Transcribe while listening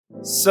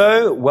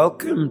So,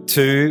 welcome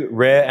to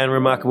Rare and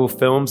Remarkable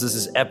Films. This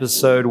is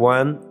episode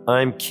 1.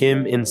 I'm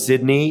Kim in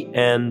Sydney,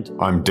 and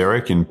I'm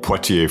Derek in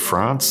Poitiers,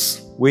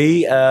 France.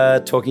 We are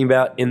talking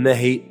about In the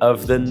Heat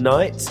of the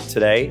Night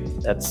today.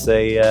 That's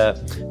a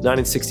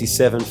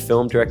 1967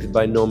 film directed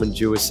by Norman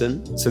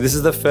Jewison. So this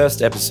is the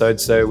first episode,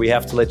 so we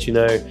have to let you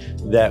know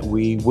that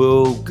we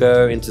will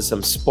go into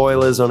some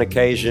spoilers on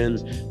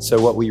occasion.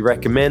 So what we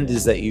recommend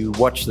is that you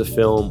watch the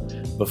film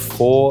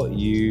before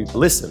you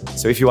listen.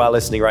 So if you are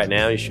listening right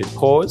now, you should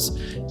pause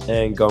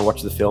and go and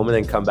watch the film and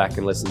then come back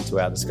and listen to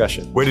our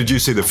discussion. Where did you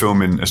see the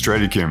film in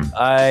Australia, Kim?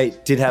 I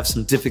did have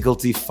some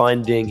difficulty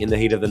finding In the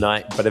Heat of the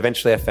Night, but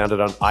eventually I found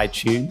it on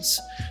iTunes.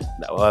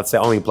 Well, that's the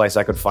only place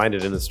I could find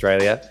it in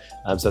Australia.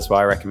 So that's why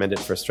I recommend it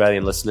for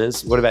Australian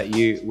listeners. What about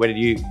you? Where did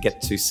you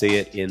get to see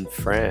it in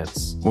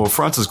France? Well,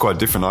 France is quite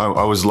different.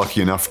 I was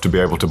lucky enough to be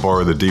able to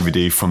borrow the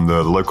DVD from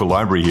the local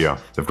library here.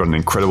 They've got an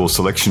incredible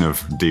selection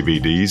of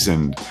DVDs,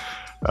 and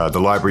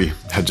the library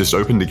had just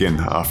opened again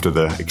after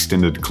the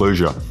extended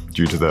closure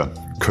due to the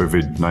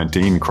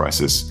COVID-19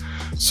 crisis.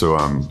 So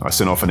I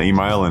sent off an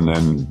email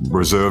and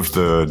reserved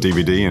the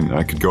DVD, and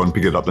I could go and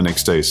pick it up the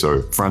next day.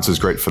 So France is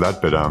great for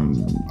that, but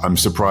I'm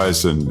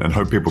surprised and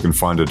hope people can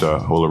find it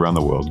all around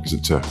the world, because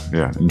it's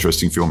an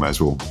interesting film, as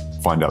we'll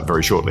find out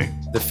very shortly.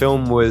 The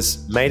film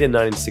was made in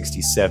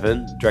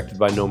 1967, directed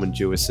by Norman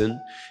Jewison,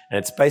 and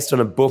it's based on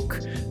a book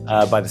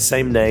by the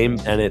same name,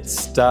 and it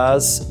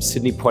stars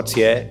Sidney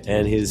Poitier,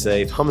 and he's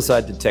a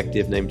homicide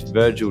detective named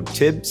Virgil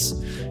Tibbs,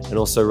 and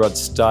also Rod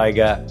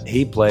Steiger.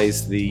 He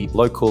plays the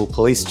local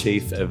police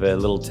chief of a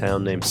little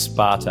town named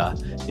Sparta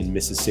in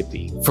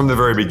Mississippi. From the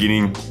very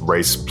beginning,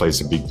 race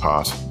plays a big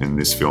part in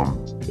this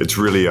film. It's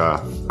really a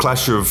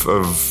clash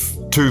of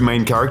two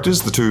main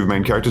characters. The two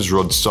main characters,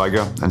 Rod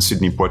Steiger and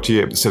Sidney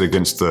Poitier, set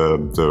against the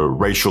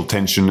racial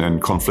tension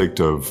and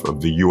conflict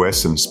of the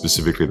US and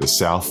specifically the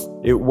South.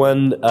 It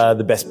won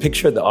the Best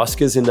Picture at the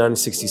Oscars in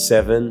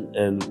 1967,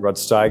 and Rod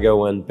Steiger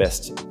won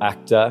Best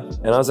Actor.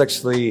 And I was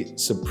actually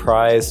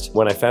surprised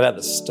when I found out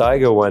that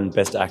Steiger won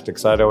Best Actor,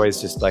 because I'd always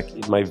just,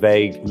 in my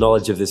vague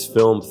knowledge of this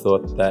film,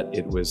 thought that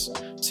it was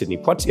Sidney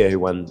Poitier who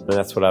won. And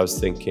that's what I was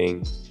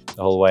thinking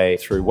the whole way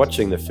through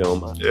watching the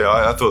film. Yeah,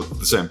 I thought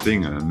the same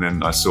thing. And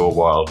then I saw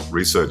while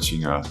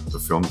researching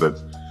the film that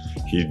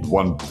he'd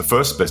won the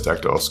first Best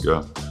Actor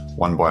Oscar,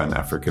 won by an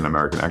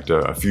African-American actor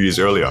a few years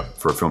earlier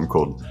for a film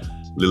called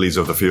Lilies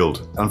of the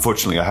Field.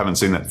 Unfortunately, I haven't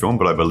seen that film,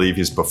 but I believe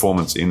his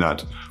performance in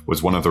that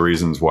was one of the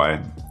reasons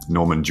why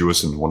Norman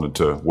Jewison wanted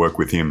to work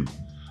with him.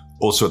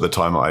 Also at the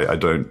time, I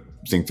don't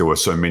think there were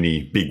so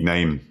many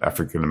big-name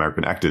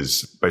African-American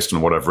actors. Based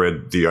on what I've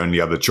read, the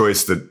only other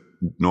choice that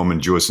Norman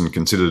Jewison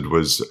considered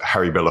was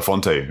Harry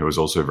Belafonte, who was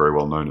also very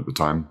well known at the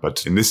time.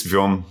 But in this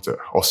film, the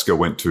Oscar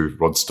went to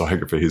Rod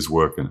Steiger for his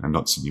work and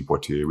not Sidney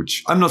Poitier,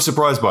 which I'm not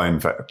surprised by, in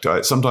fact.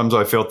 Sometimes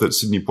I felt that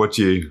Sidney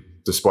Poitier,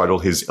 despite all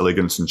his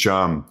elegance and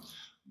charm,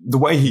 the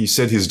way he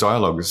said his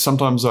dialogue,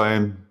 sometimes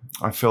I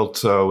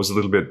felt was a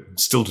little bit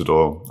stilted,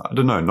 or I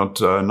don't know,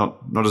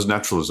 not as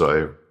natural as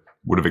I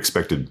would have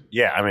expected.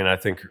 Yeah, I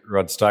think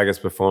Rod Steiger's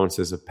performance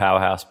is a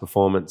powerhouse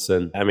performance.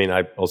 And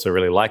I also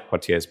really like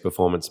Poitier's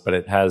performance, but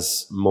it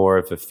has more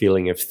of a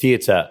feeling of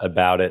theatre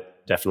about it.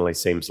 Definitely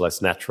seems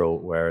less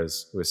natural,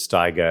 whereas with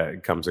Steiger,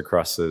 it comes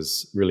across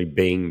as really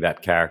being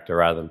that character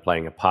rather than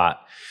playing a part,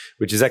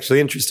 which is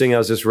actually interesting. I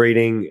was just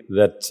reading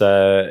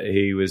that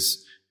he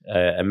was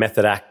a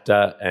method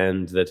actor,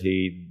 and that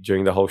he,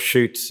 during the whole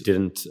shoot,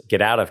 didn't get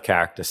out of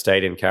character,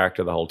 stayed in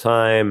character the whole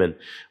time, and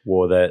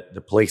wore the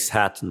police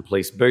hat and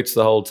police boots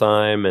the whole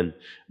time. And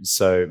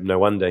so no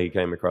wonder he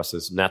came across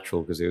as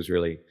natural, because he was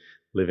really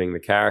living the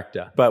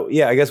character. But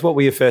yeah, I guess, what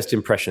were your first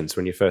impressions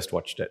when you first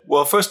watched it?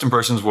 Well, first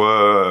impressions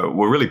were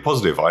really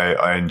positive.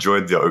 I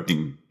enjoyed the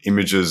opening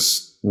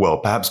images. Well,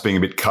 perhaps being a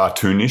bit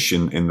cartoonish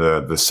in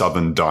the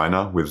southern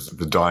diner, with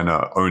the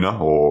diner owner,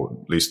 or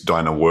at least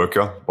diner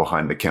worker,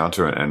 behind the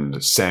counter,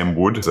 and Sam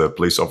Wood, the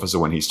police officer,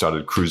 when he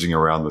started cruising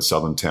around the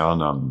southern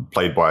town,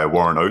 played by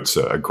Warren Oates,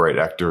 a great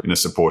actor in a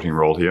supporting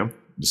role here.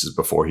 This is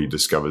before he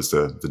discovers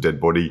the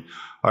dead body.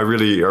 I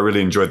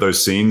really enjoyed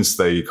those scenes.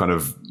 They kind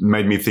of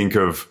made me think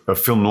of a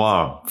film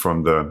noir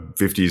from the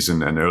 50s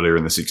and earlier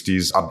in the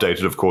 60s,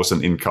 updated, of course,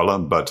 and in color,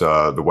 but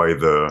the way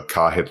the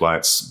car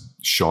headlights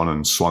shone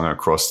and swung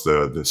across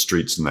the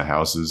streets and the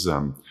houses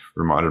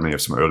reminded me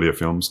of some earlier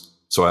films.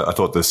 So I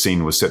thought the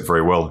scene was set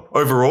very well.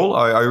 Overall,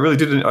 I really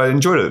did. I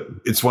enjoyed it.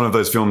 It's one of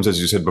those films,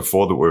 as you said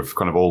before, that we've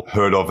kind of all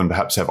heard of and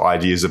perhaps have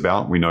ideas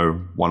about. We know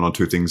one or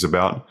two things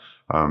about.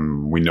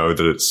 We know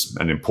that it's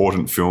an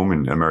important film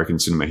in American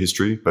cinema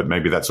history, but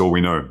maybe that's all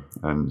we know.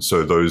 And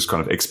so those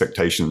kind of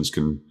expectations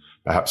can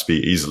perhaps be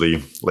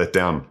easily let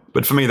down.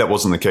 But for me, that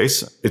wasn't the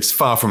case. It's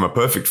far from a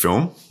perfect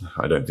film.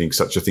 I don't think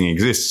such a thing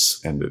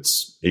exists. And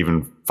it's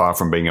even far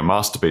from being a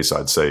masterpiece,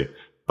 I'd say.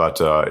 But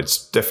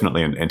it's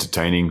definitely an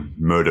entertaining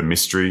murder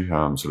mystery,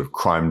 sort of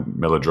crime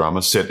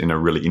melodrama set in a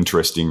really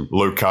interesting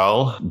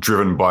locale,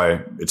 driven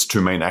by its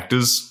two main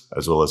actors,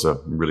 as well as a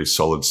really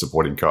solid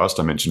supporting cast.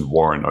 I mentioned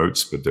Warren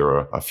Oates, but there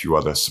are a few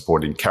other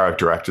supporting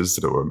character actors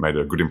that made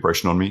a good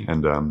impression on me.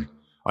 And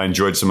I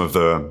enjoyed some of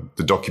the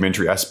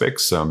documentary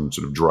aspects, sort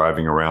of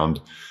driving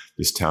around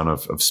this town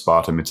of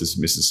Sparta,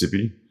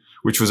 Mississippi,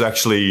 which was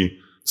actually,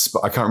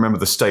 I can't remember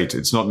the state.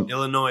 It's not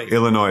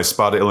Illinois,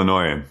 Sparta,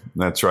 Illinois.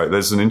 That's right.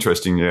 There's an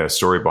interesting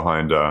story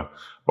behind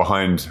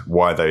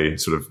why they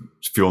sort of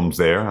filmed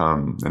there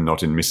and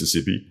not in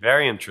Mississippi.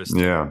 Very interesting.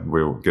 Yeah,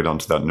 we'll get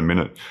onto that in a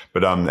minute.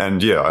 But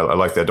and yeah, I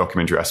like their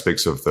documentary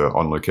aspects of the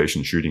on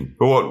location shooting.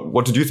 But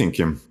what did you think,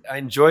 Kim? I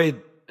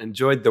enjoyed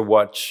the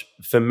watch.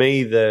 For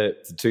me, the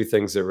two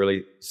things that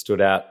really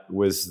stood out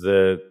was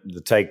the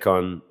take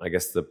on, I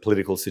guess, the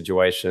political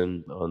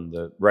situation, on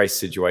the race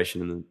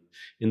situation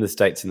in the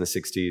States in the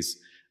 60s.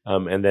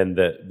 And then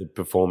the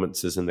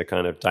performances and the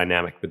kind of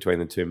dynamic between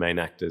the two main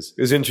actors.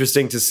 It was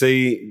interesting to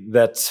see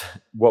that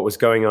what was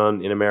going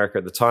on in America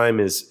at the time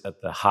is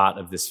at the heart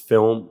of this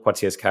film.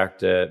 Poitier's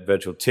character,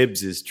 Virgil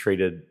Tibbs, is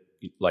treated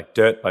like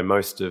dirt by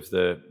most of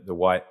the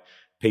white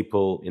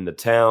people in the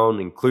town,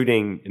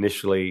 including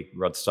initially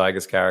Rod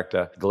Steiger's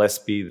character,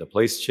 Gillespie, the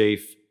police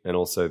chief, and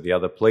also the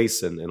other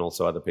police and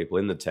also other people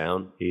in the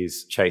town.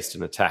 He's chased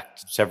and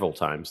attacked several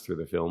times through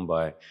the film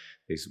by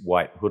these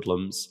white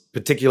hoodlums,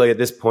 particularly at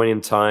this point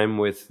in time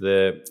with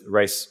the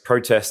race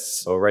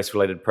protests or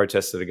race-related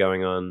protests that are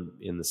going on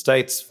in the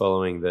States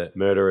following the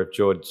murder of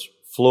George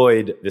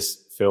Floyd.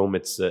 This film,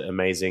 it's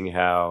amazing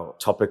how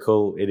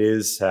topical it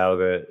is, how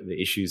the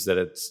issues that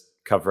it's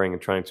covering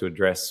and trying to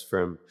address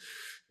from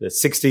the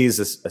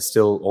 60s are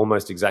still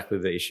almost exactly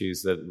the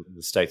issues that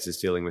the States is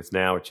dealing with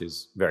now, which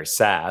is very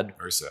sad.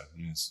 Very sad,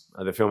 yes.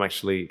 The film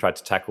actually tried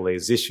to tackle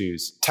these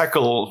issues.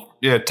 Tackle,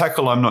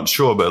 I'm not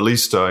sure, but at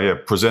least,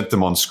 present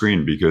them on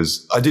screen,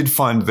 because I did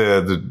find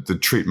the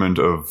treatment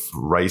of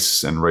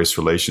race and race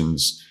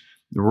relations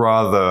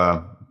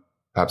rather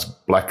perhaps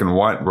black and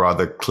white,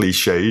 rather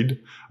cliched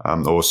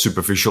or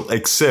superficial,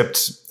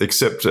 except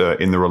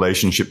in the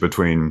relationship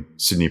between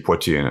Sidney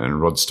Poitier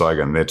and Rod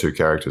Steiger and their two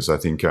characters. I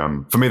think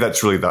for me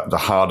that's really the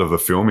heart of the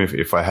film.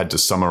 If I had to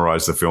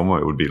summarize the film,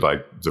 it would be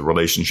like the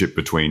relationship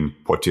between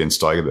Poitier and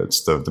Steiger.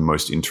 That's the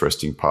most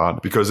interesting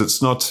part, because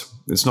it's not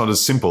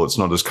as simple, it's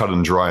not as cut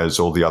and dry as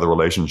all the other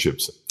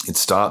relationships. It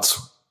starts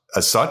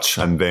as such,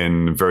 and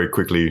then very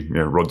quickly,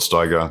 Rod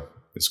Steiger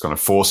is kind of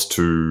forced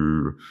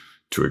to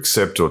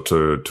accept or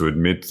to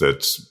admit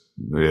that,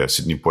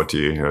 Sidney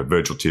Poitier,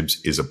 Virgil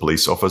Tibbs, is a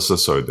police officer.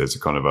 So there's a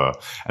kind of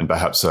and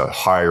perhaps a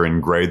higher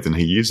in grade than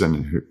he is,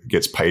 and who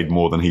gets paid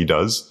more than he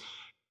does.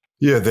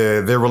 Yeah,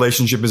 their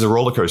relationship is a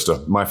roller coaster.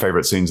 My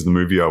favorite scenes in the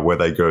movie are where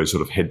they go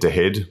sort of head to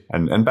head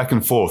and back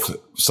and forth.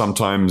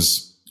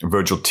 Sometimes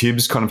Virgil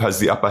Tibbs kind of has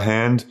the upper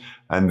hand,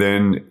 and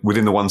then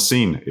within the one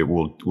scene, it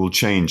will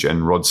change,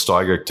 and Rod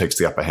Steiger takes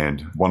the upper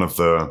hand. One of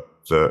the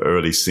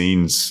early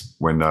scenes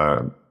when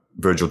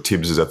Virgil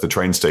Tibbs is at the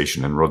train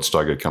station and Rod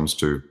Steiger comes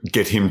to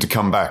get him to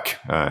come back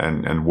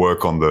and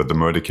work on the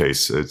murder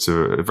case. It's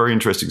a very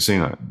interesting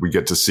scene. We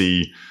get to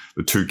see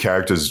the two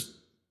characters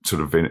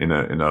sort of in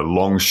a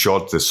long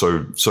shot. They're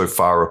so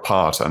far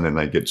apart, and then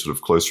they get sort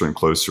of closer and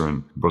closer,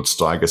 and Rod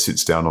Steiger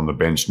sits down on the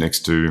bench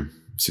next to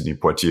Sidney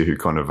Poitier, who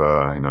kind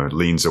of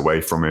leans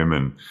away from him,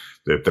 and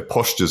the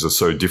postures are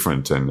so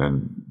different,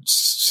 and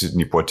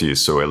Sidney Poitier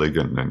is so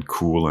elegant and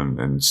cool, and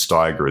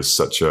Steiger is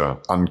such a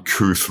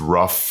uncouth,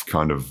 rough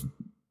kind of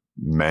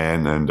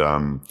man, and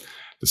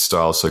the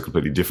style is so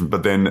completely different.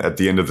 But then at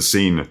the end of the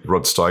scene,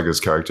 Rod Steiger's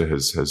character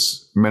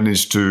has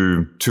managed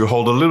to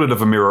hold a little bit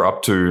of a mirror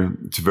up to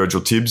Virgil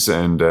Tibbs,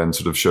 and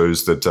sort of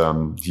shows that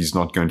he's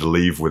not going to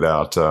leave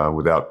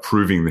without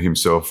proving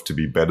himself to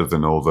be better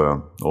than all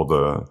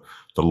the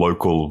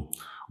local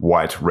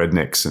white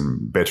rednecks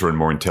and better and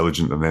more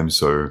intelligent than them.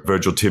 So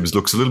Virgil Tibbs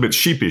looks a little bit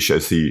sheepish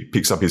as he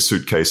picks up his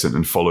suitcase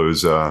and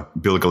follows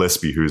Bill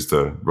Gillespie, who is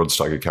the Rod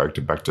Steiger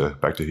character, back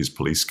to his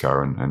police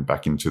car and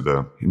back into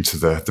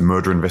the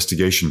murder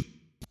investigation.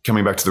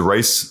 Coming back to the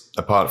race,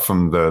 apart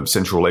from the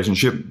central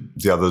relationship,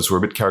 the others were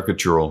a bit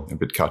caricatural, a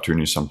bit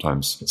cartoonish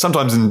sometimes.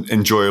 Sometimes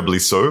enjoyably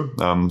so,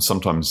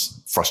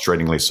 sometimes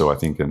frustratingly so, I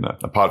think. And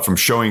apart from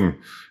showing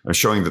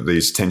that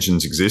these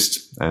tensions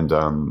exist, and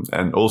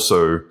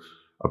also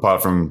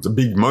apart from the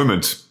big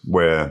moment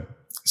where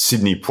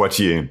Sidney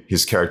Poitier,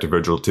 his character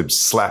Virgil Tibbs,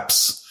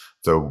 slaps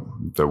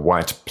the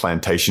white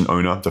plantation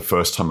owner the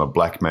first time a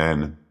black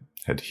man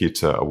had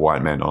hit a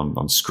white man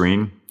on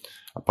screen.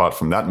 Apart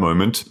from that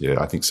moment,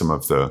 I think some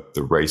of the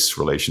race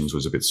relations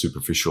was a bit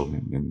superficial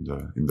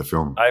in the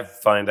film. I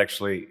find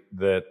actually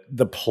the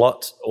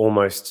plot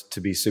almost to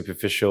be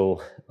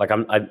superficial. Like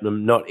I'm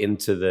not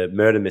into the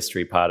murder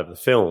mystery part of the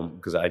film,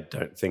 because I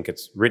don't think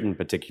it's written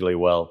particularly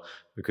well,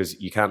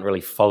 because you can't really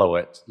follow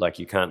it. Like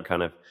you can't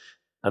kind of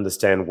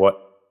understand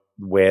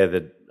where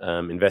the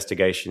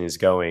investigation is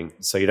going.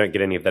 So you don't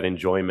get any of that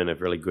enjoyment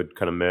of really good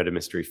kind of murder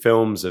mystery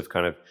films, of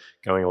kind of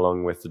going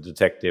along with the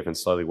detective and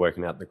slowly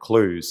working out the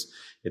clues.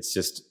 It's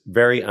just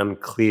very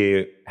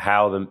unclear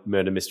how the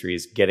murder mystery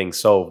is getting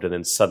solved. And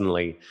then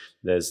suddenly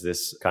there's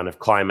this kind of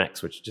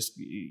climax, which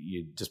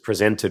you're just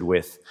presented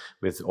with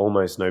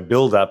almost no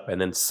build up. And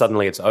then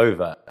suddenly it's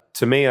over.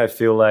 to me, I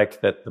feel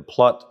like that the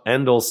plot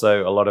and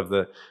also a lot of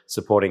the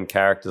supporting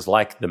characters,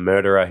 like the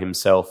murderer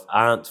himself,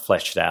 aren't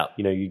fleshed out.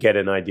 You know, you get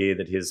an idea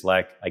that he's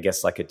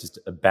just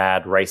a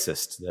bad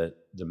racist,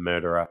 the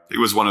murderer. He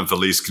was one of the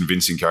least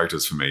convincing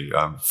characters for me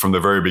from the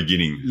very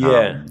beginning.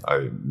 Yeah.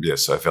 I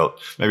felt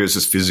maybe it's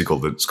just physical,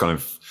 that it's kind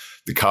of,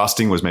 the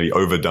casting was maybe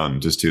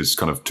overdone. Just his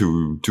kind of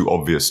too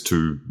obvious,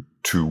 too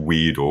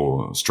weird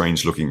or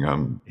strange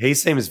looking. He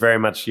seems very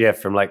much,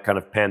 from like kind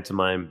of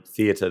pantomime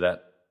theater,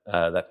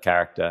 that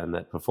character and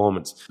that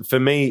performance. For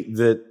me,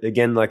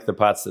 the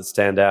parts that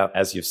stand out,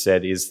 as you've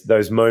said, is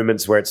those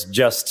moments where it's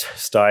just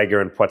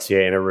Steiger and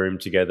Poitier in a room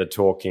together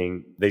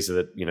talking. These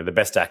are the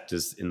best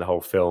actors in the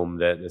whole film.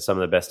 They're some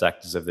of the best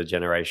actors of the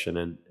generation,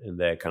 and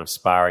they're kind of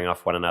sparring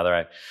off one another.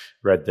 I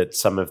read that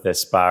some of their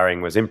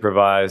sparring was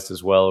improvised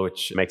as well,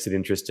 which makes it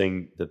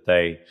interesting that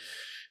they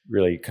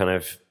really kind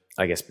of,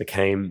 I guess,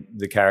 became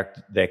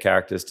their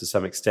characters to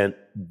some extent.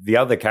 The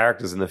other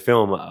characters in the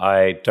film,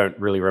 I don't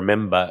really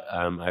remember.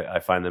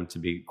 I find them to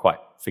be quite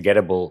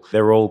forgettable.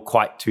 They're all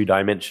quite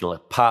two-dimensional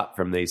apart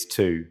from these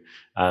two,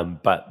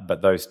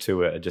 but those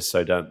two are just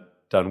so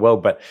done well.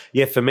 But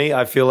yeah, for me,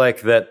 I feel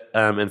like that,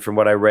 and from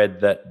what I read,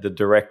 that the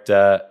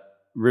director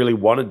really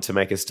wanted to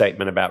make a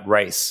statement about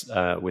race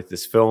with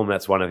this film.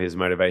 That's one of his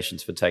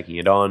motivations for taking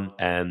it on.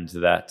 And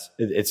that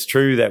it's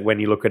true that when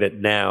you look at it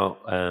now,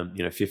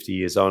 50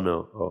 years on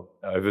or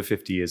over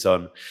 50 years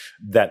on,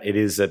 that it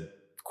is a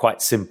quite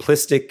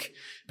simplistic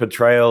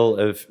portrayal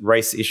of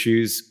race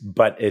issues,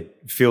 but it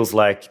feels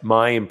like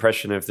my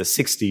impression of the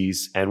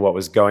 60s and what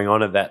was going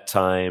on at that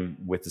time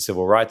with the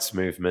civil rights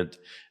movement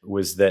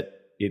was that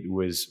it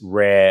was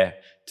rare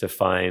to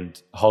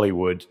find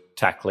Hollywood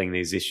tackling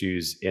these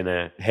issues in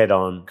a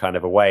head-on kind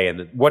of a way.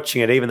 And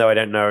watching it, even though I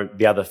don't know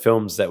the other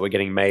films that were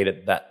getting made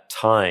at that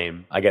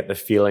time, I get the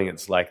feeling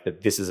it's like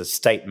that this is a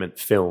statement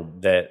film,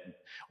 that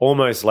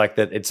almost like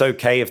that it's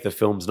okay if the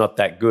film's not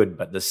that good,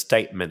 but the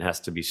statement has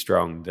to be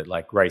strong, that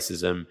like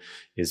racism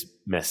is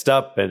messed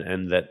up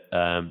and that,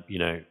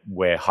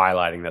 we're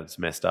highlighting that it's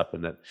messed up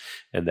and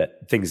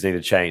that things need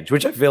to change,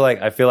 which I feel like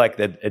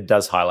that it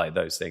does highlight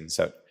those things.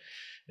 So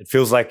it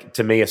feels like,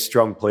 to me, a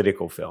strong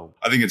political film.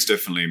 I think it's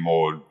definitely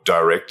more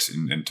direct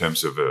in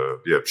terms of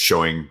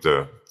showing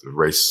the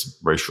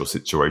racial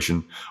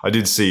situation. I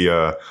did see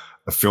a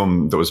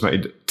film that was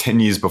made 10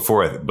 years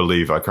before, I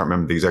believe. I can't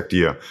remember the exact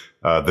year.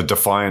 The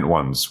Defiant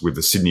Ones, with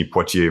the Sidney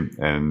Poitier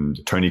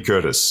and Tony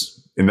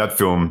Curtis. In that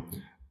film,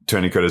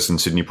 Tony Curtis and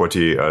Sidney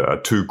Poitier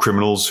are two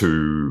criminals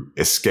who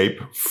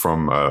escape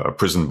from a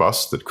prison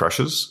bus that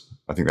crashes.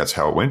 I think that's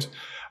how it went.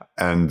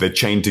 And they're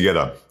chained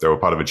together. They were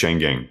part of a chain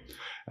gang.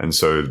 And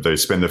so they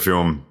spend the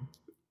film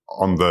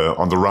on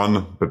the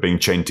run, but being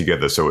chained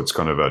together. So it's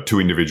kind of two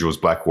individuals,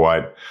 black,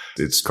 white.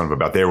 It's kind of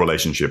about their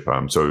relationship.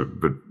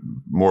 But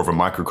more of a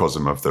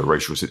microcosm of the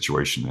racial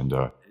situation. And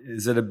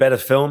is it a better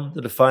film,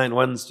 The Defiant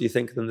Ones, do you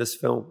think, than this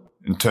film?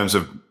 In terms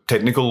of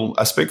technical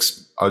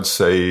aspects, I'd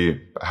say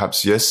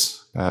perhaps yes.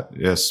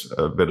 Yes,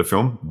 a better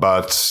film,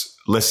 but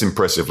less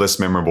impressive, less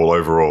memorable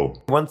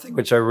overall. One thing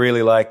which I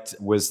really liked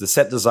was the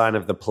set design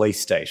of the police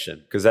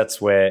station, because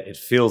that's where it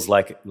feels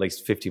like at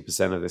least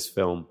 50% of this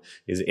film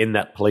is in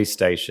that police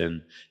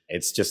station.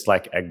 It's just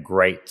like a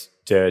great,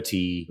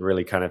 dirty,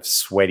 really kind of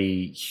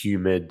sweaty,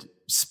 humid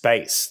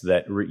space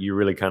that you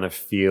really kind of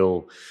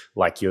feel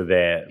like you're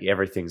there.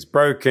 Everything's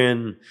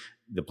broken.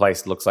 The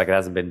place looks like it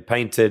hasn't been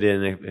painted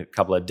in a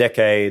couple of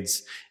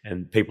decades,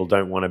 and people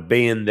don't want to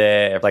be in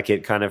there. Like,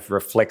 it kind of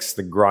reflects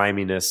the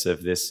griminess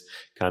of this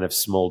kind of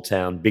small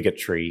town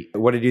bigotry.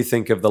 What did you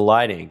think of the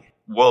lighting?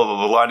 Well,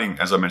 the lighting,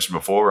 as I mentioned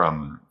before,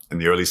 in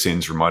the early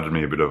scenes reminded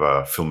me a bit of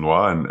a film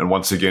noir. And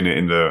once again,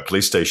 in the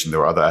police station, there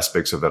were other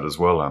aspects of that as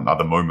well,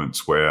 other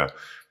moments where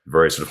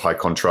very sort of high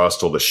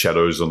contrast, all the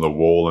shadows on the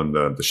wall and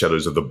the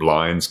shadows of the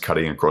blinds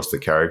cutting across the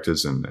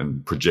characters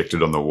and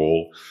projected on the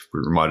wall. It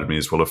reminded me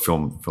as well of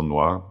film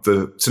noir.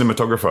 The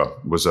cinematographer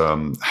was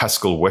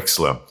Haskell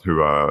Wexler, who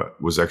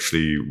was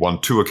actually won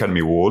 2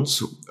 Academy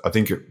Awards. I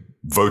think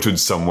voted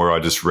somewhere, I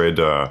just read,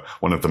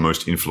 one of the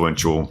most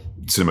influential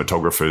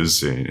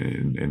cinematographers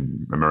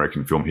in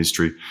American film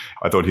history.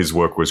 I thought his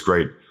work was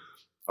great.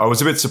 I was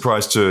a bit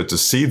surprised to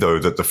see, though,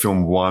 that the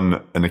film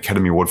won an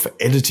Academy Award for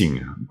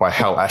editing by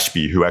Hal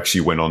Ashby, who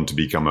actually went on to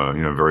become a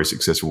very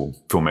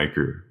successful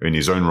filmmaker in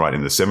his own right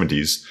in the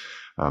 70s,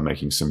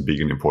 making some big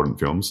and important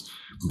films.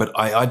 But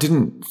I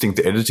didn't think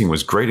the editing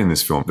was great in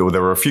this film. There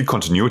were a few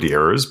continuity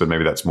errors, but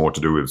maybe that's more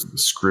to do with the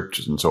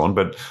script and so on.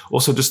 But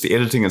also just the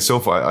editing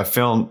itself, I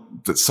found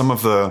that some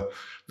of the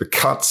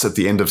cuts at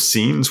the end of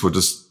scenes were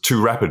just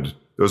too rapid.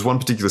 There was one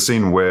particular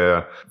scene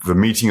where the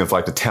meeting of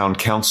like the town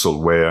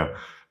council, where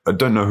I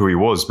don't know who he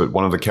was, but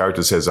one of the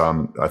characters says,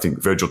 I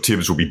think Virgil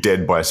Tibbs will be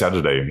dead by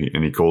Saturday,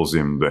 and he calls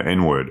him the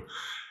N-word.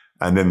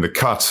 And then the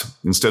cut,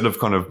 instead of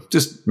kind of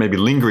just maybe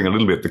lingering a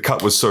little bit, the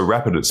cut was so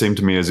rapid, it seemed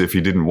to me as if he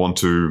didn't want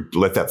to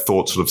let that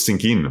thought sort of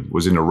sink in,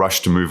 was in a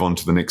rush to move on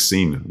to the next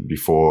scene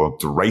before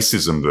the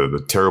racism,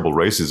 the terrible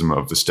racism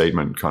of the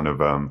statement kind of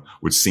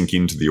would sink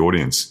into the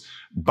audience.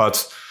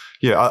 But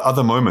Yeah,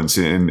 other moments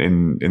in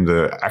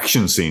the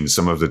action scenes,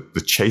 some of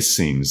the chase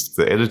scenes,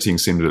 the editing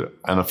seemed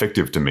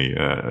ineffective to me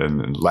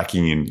and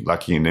lacking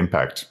in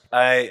impact.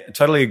 I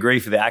totally agree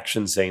for the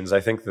action scenes.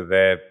 I think that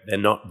they're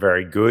not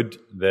very good.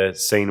 The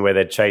scene where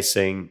they're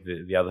chasing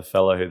the other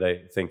fellow who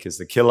they think is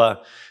the killer,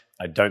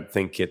 I don't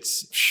think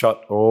it's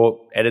shot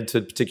or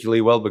edited particularly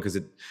well because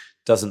it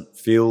doesn't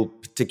feel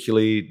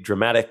particularly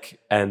dramatic.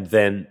 And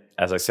then,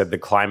 as I said, the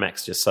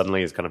climax just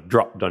suddenly is kind of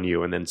dropped on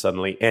you and then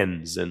suddenly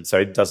ends. And so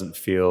it doesn't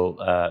feel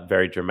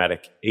very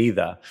dramatic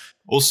either.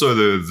 Also,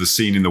 the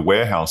scene in the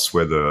warehouse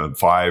where the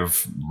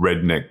 5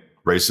 redneck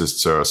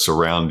racists are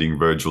surrounding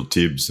Virgil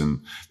Tibbs.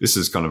 And this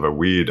is kind of a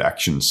weird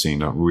action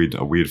scene, a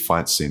weird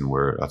fight scene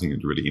where I think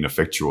it's really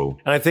ineffectual.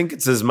 And I think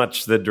it's as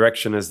much the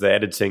direction as the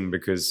editing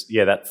because,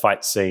 yeah, that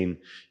fight scene,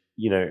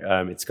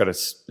 it's got a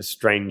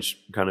strange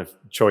kind of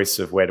choice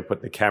of where to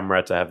put the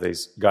camera to have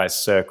these guys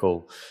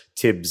circle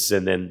Tibbs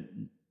and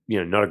then,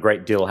 not a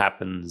great deal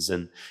happens.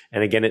 And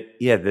again,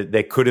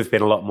 there could have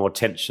been a lot more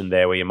tension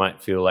there where you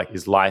might feel like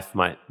his life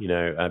might,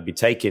 be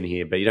taken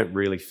here, but you don't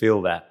really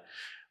feel that.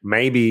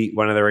 Maybe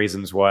one of the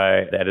reasons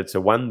why the editor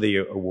won the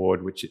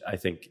award, which I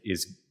think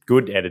is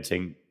good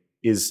editing,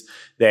 is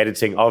the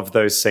editing of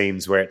those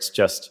scenes where it's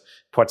just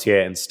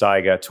Poitier and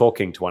Steiger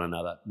talking to one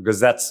another. Because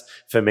that's,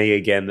 for me,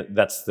 again,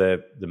 that's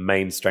the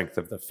main strength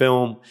of the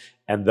film.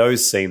 And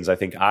those scenes, I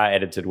think, are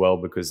edited well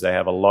because they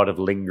have a lot of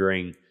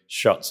lingering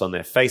shots on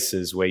their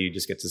faces where you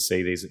just get to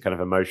see these kind of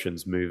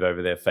emotions move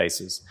over their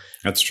faces.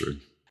 That's true.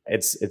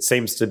 It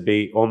seems to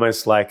be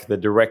almost like the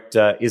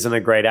director isn't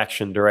a great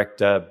action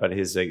director, but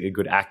he's a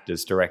good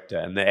actor's director.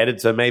 And the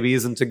editor maybe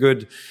isn't a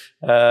good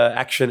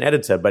action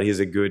editor, but he's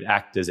a good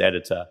actor's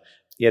editor.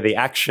 Yeah, the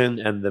action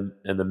and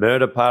the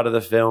murder part of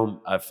the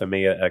film, for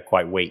me, are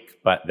quite weak.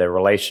 But the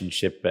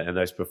relationship and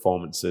those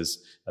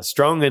performances are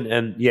strong.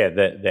 And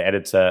the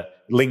editor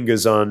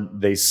lingers on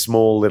these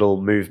small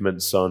little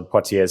movements on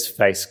Poitier's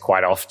face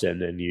quite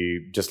often. And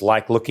you just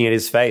like looking at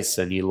his face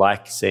and you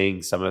like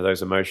seeing some of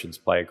those emotions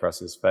play across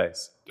his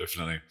face.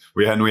 Definitely.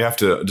 We have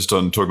to, just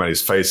on talking about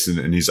his face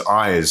and his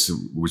eyes,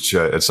 which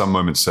at some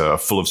moments are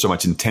full of so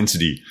much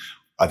intensity,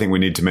 I think we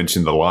need to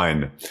mention the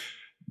line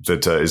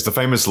that is the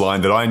famous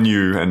line that I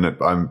knew, and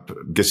I'm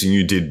guessing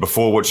you did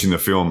before watching the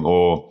film,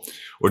 or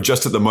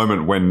just at the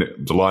moment when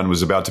the line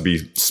was about to be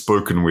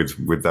spoken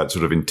with that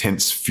sort of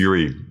intense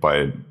fury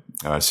by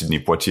Sidney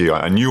Poitier.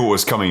 I knew it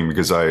was coming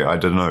because I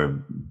don't know,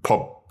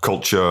 pop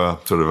culture,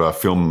 sort of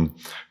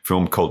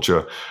film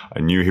culture.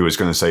 I knew he was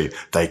going to say,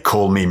 "They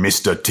call me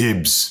Mr.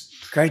 Tibbs."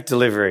 Great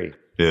delivery.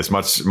 Yes,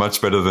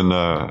 much better than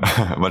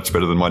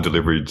my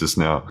delivery just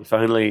now. If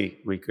only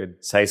we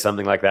could say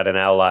something like that in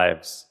our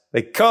lives.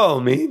 They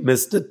call me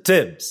Mr.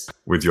 Tibbs.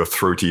 With your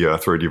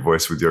throaty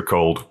voice, with your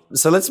cold.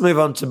 So let's move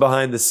on to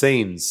behind the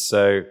scenes.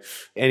 So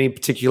any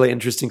particularly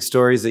interesting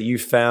stories that you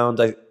found?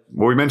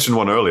 Well, we mentioned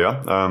one earlier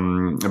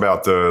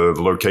about the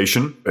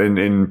location.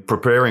 In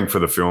preparing for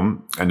the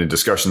film and in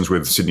discussions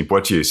with Sidney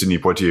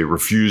Poitier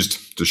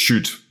refused to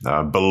shoot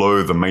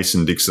below the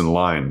Mason-Dixon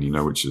line,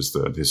 which is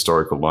the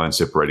historical line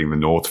separating the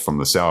North from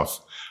the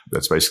South.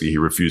 That's basically he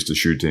refused to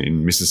shoot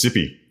in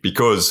Mississippi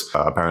because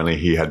apparently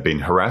he had been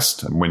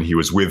harassed when he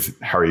was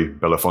with Harry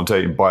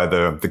Belafonte by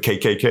the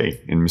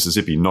KKK in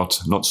Mississippi, not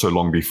so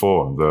long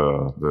before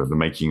the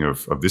making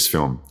of this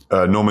film.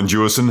 Norman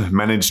Jewison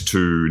managed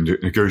to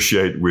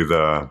negotiate with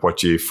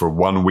Poitier for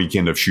 1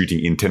 weekend of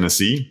shooting in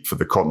Tennessee for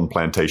the cotton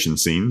plantation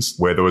scenes,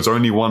 where there was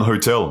only one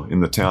hotel in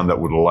the town that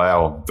would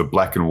allow the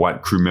black and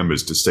white crew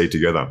members to stay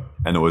together.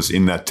 And it was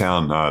in that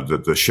town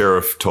that the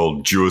sheriff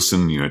told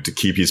Jewison, to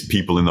keep his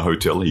people in the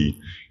hotel.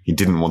 He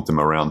didn't want them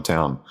around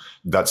town.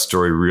 That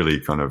story really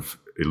kind of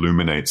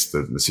illuminates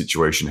the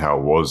situation, how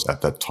it was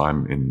at that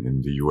time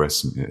in the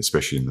US,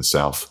 especially in the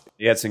South.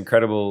 Yeah, it's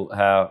incredible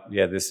how,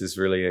 this is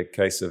really a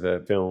case of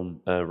a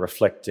film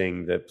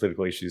reflecting the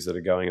political issues that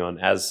are going on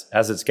as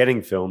it's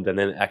getting filmed and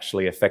then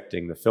actually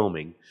affecting the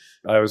filming.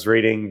 I was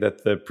reading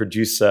that the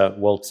producer,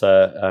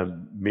 Walter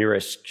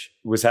Mirisch,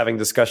 was having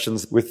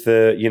discussions with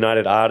the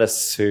United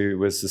Artists, who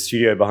was the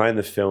studio behind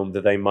the film,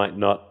 that they might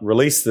not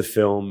release the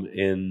film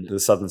in the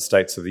southern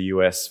states of the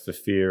US for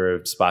fear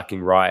of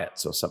sparking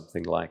riots or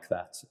something like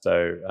that.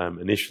 So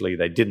initially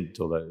they didn't,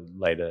 although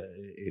later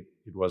it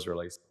was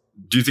released.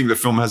 Do you think the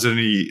film had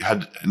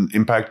an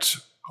impact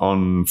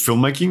on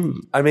filmmaking?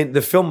 I mean, the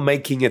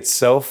filmmaking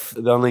itself,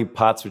 the only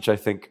parts which I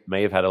think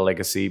may have had a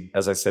legacy,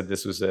 as I said,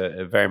 this was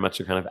a very much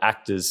a kind of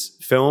actors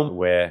film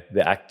where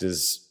the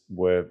actors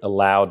were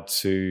allowed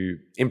to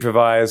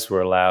improvise,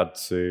 were allowed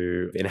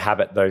to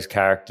inhabit those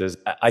characters.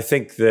 I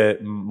think the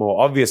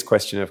more obvious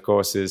question, of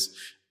course, is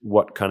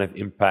what kind of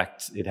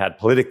impact it had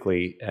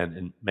politically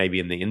and maybe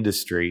in the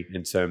industry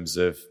in terms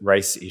of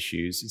race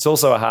issues. It's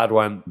also a hard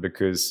one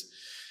because,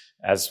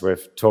 as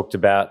we've talked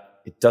about,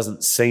 it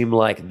doesn't seem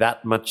like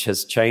that much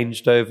has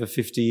changed over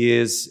 50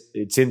 years.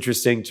 It's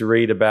interesting to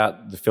read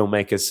about the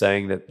filmmakers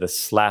saying that the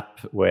slap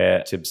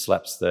where Tibbs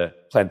slaps the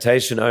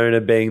plantation owner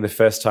being the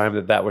first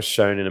time that was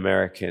shown in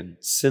American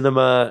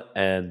cinema,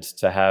 and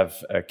to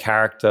have a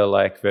character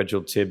like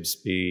Virgil Tibbs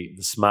be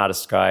the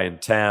smartest guy in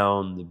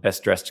town, the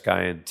best dressed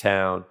guy in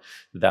town.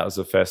 That was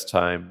the first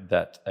time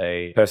that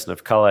a person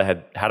of color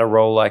had a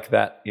role like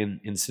that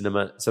in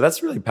cinema. So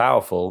that's really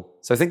powerful.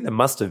 So I think there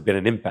must have been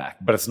an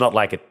impact, but it's not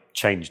like it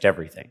changed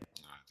everything.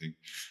 I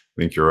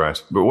think you're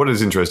right. But what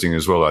is interesting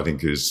as well, I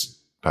think, is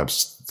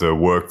perhaps the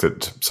work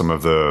that some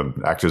of the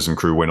actors and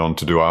crew went on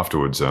to do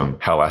afterwards.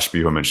 Hal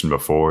Ashby, who I mentioned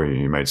before,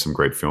 he made some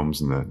great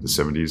films in the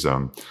 70s.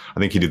 I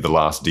think he did The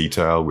Last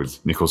Detail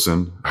with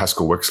Nicholson.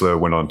 Haskell Wexler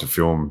went on to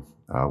film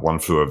One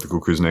Flew Over the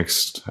Cuckoo's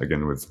Nest,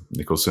 again with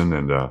Nicholson,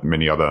 and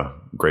many other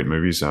great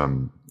movies.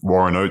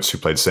 Warren Oates, who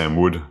played Sam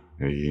Wood,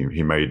 he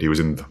was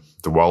in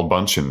The Wild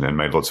Bunch and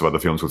made lots of other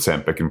films with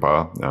Sam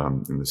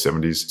Peckinpah in the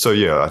 70s. So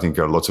yeah, I think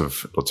lots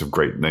of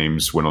great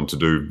names went on to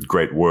do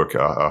great work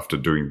after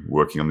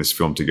working on this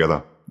film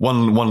together.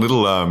 One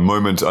little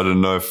moment, I don't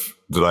know if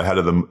that I had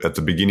at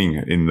the beginning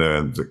in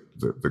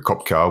the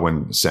cop car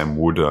when Sam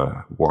Wood,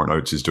 Warren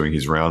Oates, is doing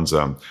his rounds,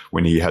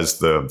 when he has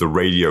the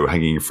radio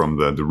hanging from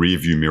the rear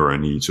view mirror,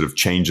 and he sort of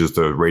changes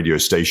the radio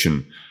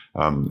station.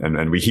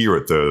 And we hear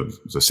it. The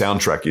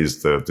soundtrack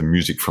is the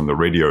music from the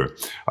radio.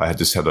 I had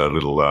just had a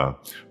little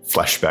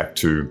flashback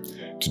to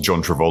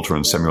John Travolta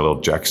and Samuel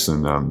L.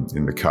 Jackson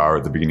in the car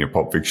at the beginning of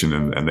Pulp Fiction,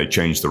 and they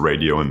changed the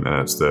radio, and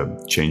it's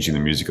the changing the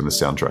music on the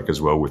soundtrack as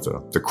well with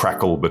the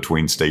crackle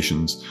between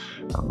stations.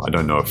 I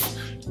don't know if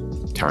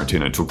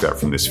Tarantino took that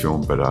from this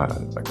film, but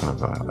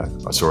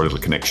I saw a little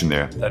connection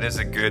there. That is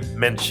a good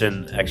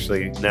mention,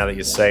 actually. Now that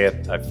you say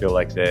it, I feel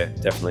like there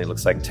definitely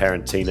looks like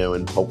Tarantino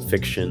and Pulp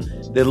Fiction.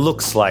 There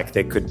looks like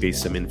there could be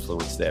some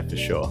influence there for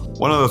sure.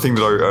 One other thing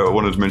that I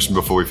wanted to mention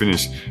before we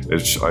finish,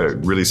 which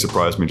really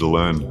surprised me to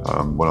learn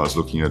when I was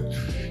looking at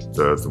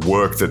the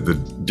work that the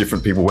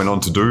different people went on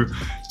to do.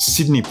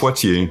 Sidney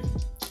Poitier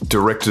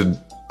directed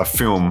a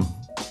film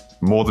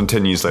more than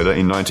 10 years later,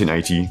 in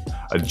 1980,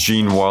 a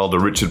Gene Wilder,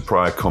 Richard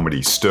Pryor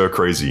comedy, Stir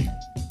Crazy.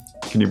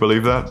 Can you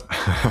believe that?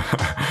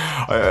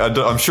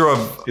 I'm sure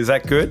Is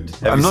that good?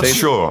 I'm not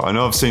sure. I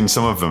know I've seen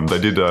some of them. They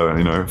did,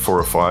 4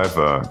 or 5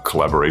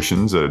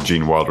 collaborations,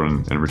 Gene Wilder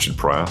and Richard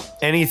Pryor.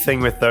 Anything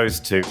with those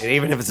two,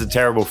 even if it's a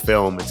terrible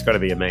film, it's got to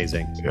be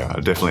amazing. Yeah, I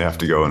definitely have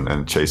to go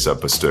and chase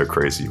up a Stir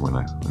Crazy when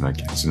I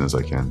can, as soon as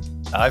I can.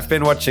 I've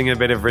been watching a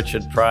bit of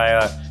Richard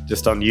Pryor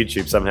just on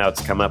YouTube. Somehow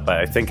it's come up,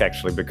 I think,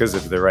 actually, because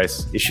of the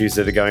race issues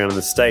that are going on in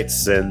the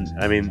States. And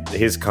I mean,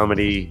 his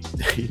comedy,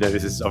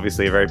 this is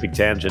obviously a very big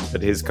tangent,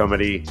 but his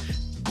comedy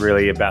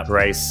really about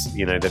race,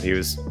 that he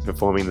was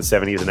performing in the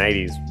 70s and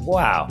 80s.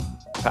 Wow.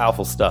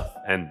 Powerful stuff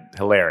and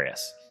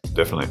hilarious.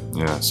 Definitely,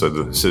 yeah.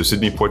 So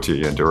Sidney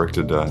Poitier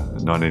directed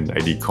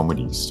 1980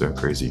 comedy Stir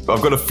Crazy.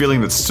 I've got a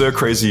feeling that Stir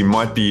Crazy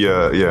might be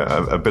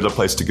a better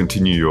place to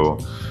continue your...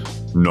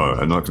 No,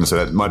 I'm not going to say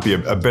that. It might be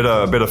a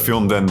better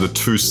film than the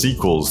 2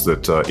 sequels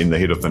that In the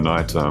Heat of the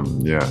Night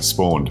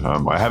spawned.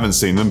 I haven't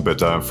seen them, but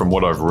from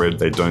what I've read,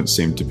 they don't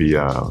seem to be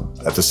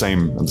at the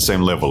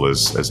same level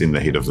as In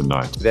the Heat of the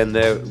Night. Then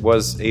there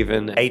was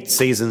even 8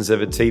 seasons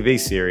of a TV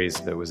series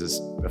that was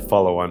a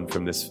follow-on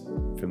from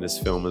this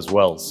film as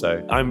well.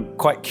 So I'm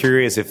quite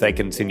curious if they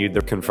continued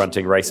the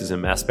confronting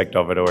racism aspect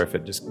of it, or if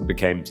it just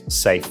became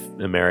safe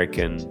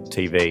American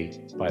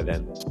TV by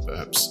then.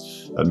 Perhaps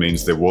that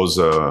means there was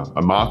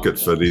a market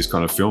for these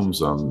kind of films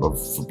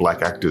for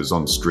black actors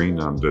on screen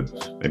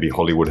that maybe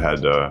Hollywood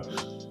had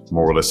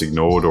more or less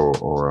ignored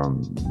or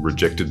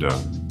rejected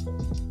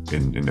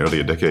in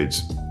earlier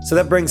decades. So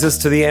that brings us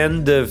to the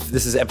end of,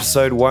 this is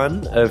episode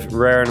 1 of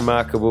Rare and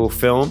Remarkable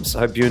Films. I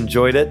hope you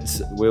enjoyed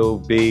it. We'll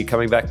be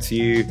coming back to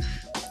you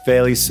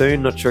fairly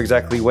soon, not sure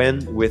exactly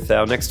when, with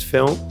our next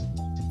film.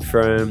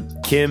 From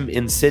Kim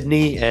in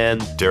Sydney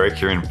and Derek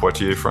here in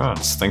Poitiers,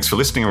 France. Thanks for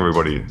listening,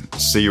 everybody.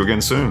 See you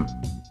again soon.